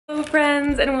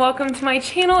friends, and welcome to my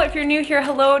channel. If you're new here,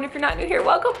 hello, and if you're not new here,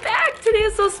 welcome back. Today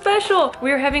is so special.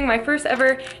 We are having my first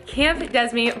ever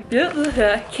CampDesb.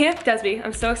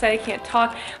 I'm so excited, I can't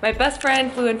talk. My best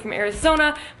friend flew in from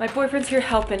Arizona. My boyfriend's here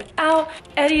helping out.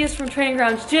 Eddie is from Training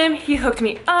Grounds Gym. He hooked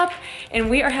me up, and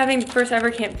we are having the first ever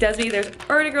CampDesb. There's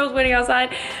already girls waiting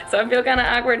outside, so I feel kind of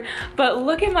awkward. But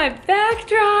look at my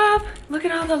backdrop. Look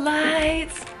at all the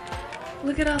lights.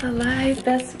 Look at all the lights.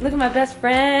 Look at my best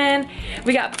friend.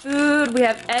 We got food. We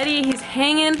have Eddie. He's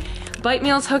hanging. Bite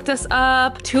Meals hooked us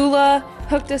up. Tula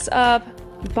hooked us up.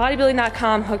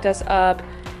 Bodybuildingcom hooked us up.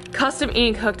 Custom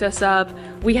Ink hooked us up.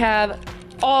 We have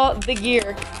all the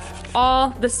gear, all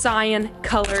the cyan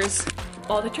colors,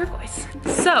 all the turquoise.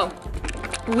 So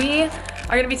we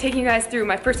are gonna be taking you guys through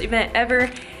my first event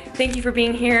ever. Thank you for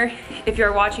being here. If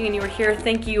you're watching and you were here,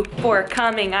 thank you for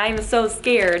coming. I am so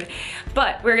scared,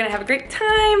 but we're gonna have a great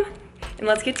time, and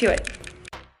let's get to it.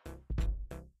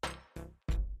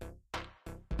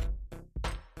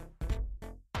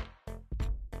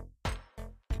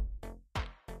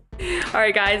 All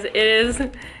right, guys, it is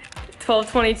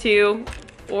 12:22.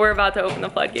 We're about to open the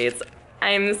floodgates.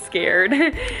 I'm scared.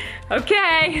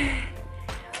 Okay,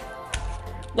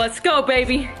 let's go,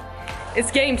 baby. It's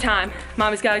game time.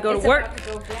 Mommy's gotta go to work. About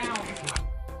to go down.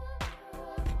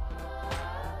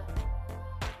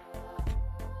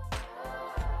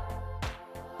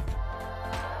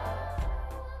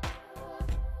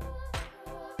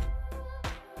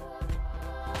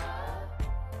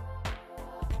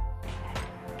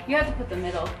 You have to put the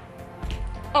middle.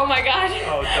 Oh my gosh.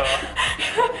 Oh,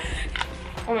 duh.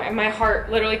 Oh my heart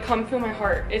literally come through my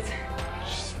heart. It's.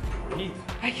 Just breathe.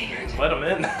 I can't. Let them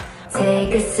in.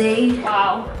 Take a seat.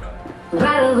 Wow.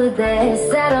 Right over there,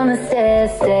 sat on the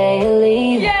stairs, stay or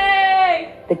leave.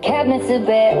 Yay! The cabinets are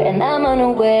bare, and I'm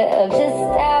unaware of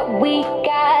just how we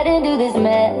got into this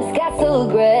mess. Got so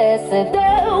aggressive.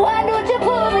 Why don't you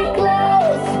pull me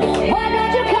close? Why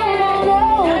don't you come on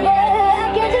over?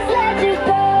 I can't just let you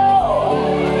go.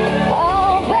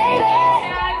 Oh,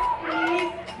 baby.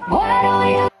 Why don't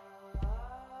you?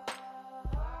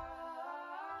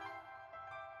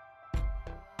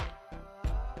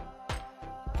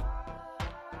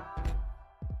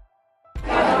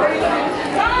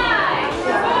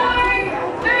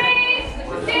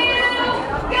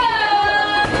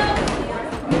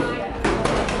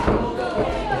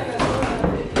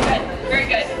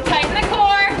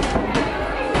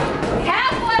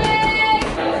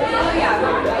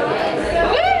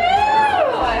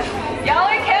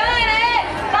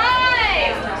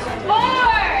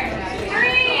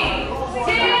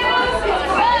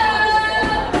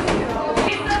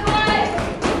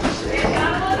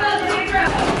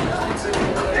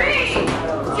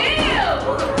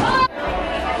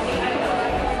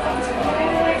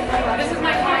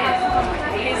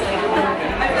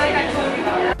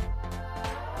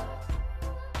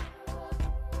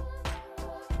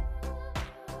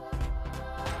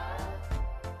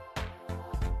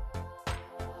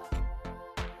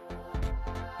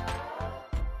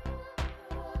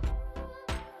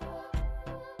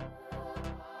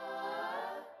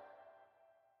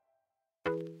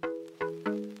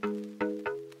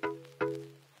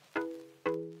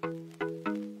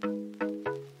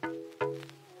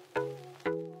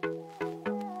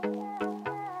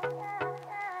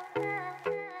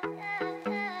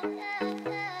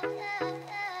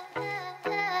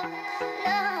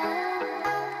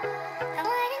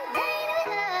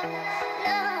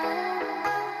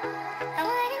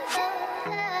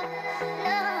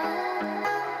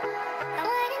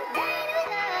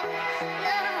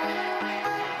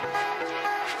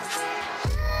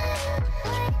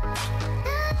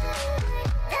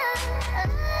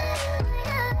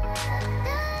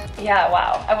 Yeah,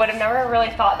 wow. I would have never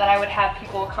really thought that I would have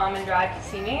people come and drive to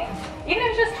see me. Even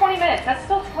if it's just 20 minutes, that's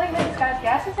still 20 minutes, guys.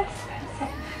 Gas is expensive.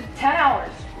 10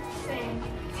 hours. Same.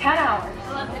 10 hours.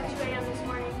 I left at 2 a.m. this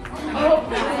morning. Oh.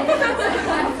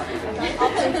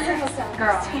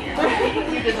 Girl,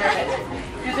 you deserve it.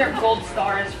 You deserve gold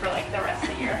stars for like the rest of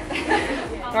the year.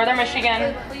 Northern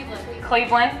Michigan,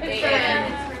 Cleveland,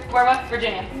 where what?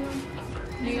 Virginia,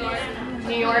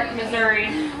 New York,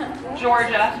 Missouri,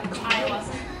 Georgia, Iowa.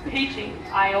 Peachy,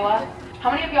 Iowa. How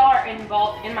many of y'all are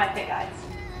involved in my Fit Guides?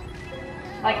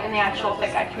 Like in the actual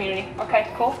Fit Guide community? Okay,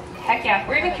 cool. Heck yeah.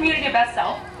 We're even Community of Best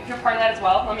Self. If you're part of that as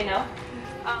well, let me know.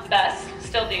 Best,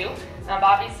 still do.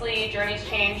 Obviously, journeys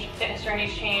change, fitness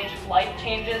journeys change, life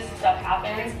changes, stuff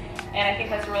happens. And I think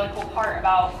that's a really cool part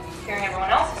about hearing everyone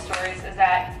else's stories is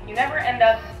that you never end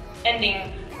up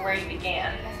ending where you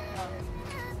began.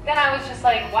 Then I was just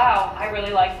like, wow, I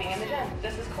really like being in the gym.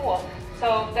 This is cool.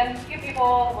 So then a few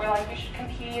people were like, you should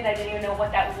compete. I didn't even know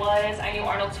what that was. I knew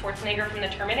Arnold Schwarzenegger from the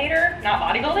Terminator, not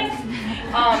bodybuilding.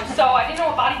 So I didn't know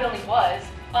what bodybuilding was.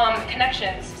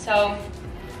 Connections. So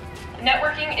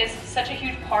networking is such a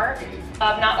huge part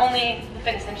of not only the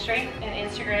fitness industry and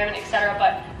Instagram and etc.,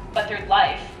 but through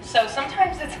life. So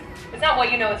sometimes it's not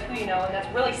what you know, it's who you know, and that's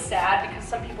really sad because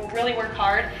some people really work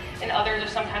hard and others are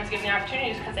sometimes given the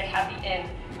opportunities because they have the in.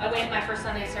 I went my first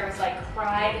Sunday service,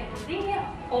 cried the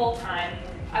whole time.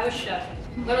 I was shook,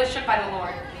 literally shook by the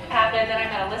Lord. It happened, then I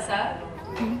met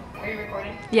Alyssa. Are you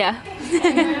recording? Yeah.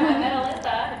 I met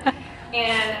Alyssa,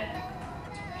 and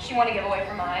she wanted to give away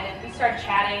from mine, and we started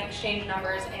chatting, exchanged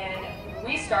numbers, and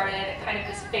we started kind of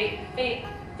this fit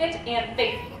and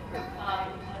faith group.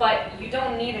 But you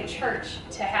don't need a church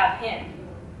to have him.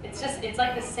 It's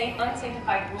like this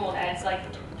unsanctified rule that it's like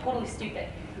totally stupid.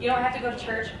 You don't have to go to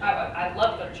church. I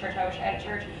love to go to church. I wish I had a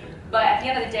church. But at the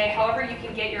end of the day, however you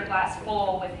can get your glass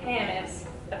full with him is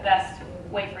the best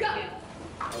way for you.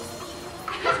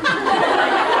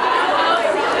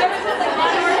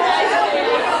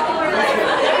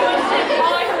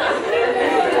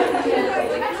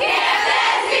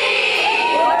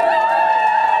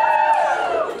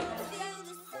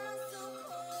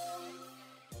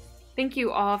 Thank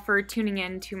you all for tuning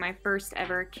in to my first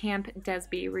ever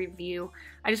CampDesb review.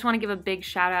 I just want to give a big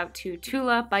shout out to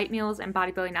Tula, Bite Meals, and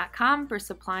BODYSPACE for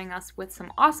supplying us with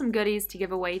some awesome goodies to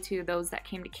give away to those that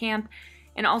came to camp,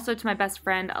 and also to my best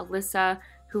friend Alyssa,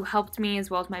 who helped me, as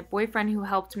well as my boyfriend who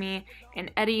helped me, and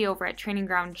Eddie over at Training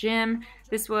Ground Gym.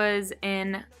 This was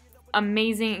an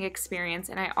amazing experience,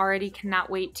 and I already cannot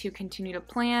wait to continue to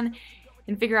plan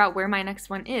and figure out where my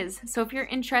next one is. So if you're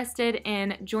interested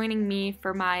in joining me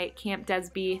for my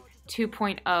CampDesb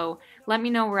 2.0, let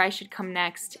me know where I should come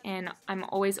next, and I'm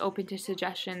always open to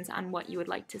suggestions on what you would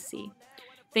like to see.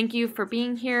 Thank you for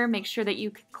being here. Make sure that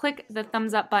you click the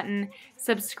thumbs up button,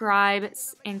 subscribe,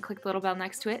 and click the little bell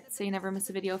next to it so you never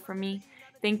miss a video from me.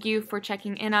 Thank you for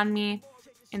checking in on me,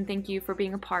 and thank you for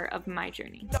being a part of my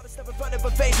journey.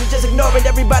 Just ignoring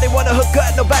everybody wanna hook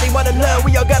up, nobody wanna learn.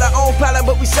 We all got our own problem,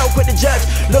 but we so quick to judge.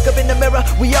 Look up in the mirror,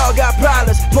 we all got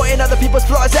problems. Pointing other people's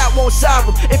flaws out won't solve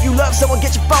them. If you love someone,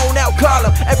 get your phone out, call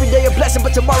them. Every day a blessing,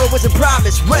 but tomorrow isn't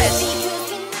promised. Rest.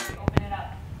 Open it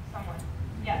up, someone.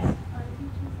 Yes.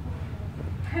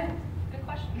 Good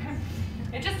question.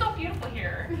 It's just so beautiful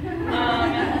here.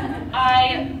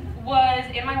 I was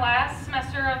in my last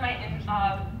semester of my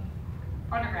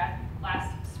undergrad last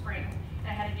spring, and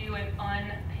I had to do an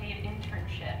unpaid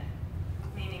internship,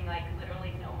 meaning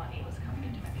literally no money was coming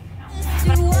into my bank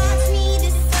account. You watch me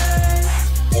discern,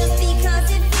 just because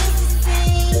it feels the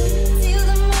same, till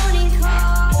the morning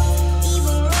call,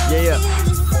 even Yeah.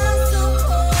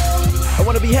 I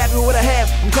wanna be happy with what I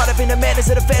have. I'm caught up in the madness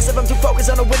of the fast life. I'm too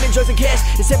focused on the women, drugs, and cash.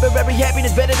 It's temporary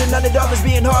happiness, better than none of all. It's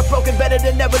being heartbroken, better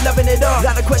than never loving it all.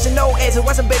 Not a question, no answer.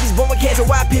 Why some babies born with cancer?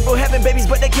 Why people having babies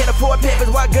but they can't afford pampers?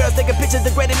 Why girls taking pictures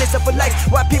degrading themselves for likes?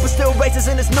 Why people still racist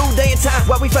in this new day and time?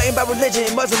 Why we fighting by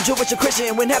religion, Muslim, Jewish, or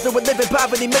Christian, when half of them live in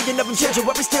poverty, million of them children?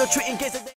 Why we still treating kids as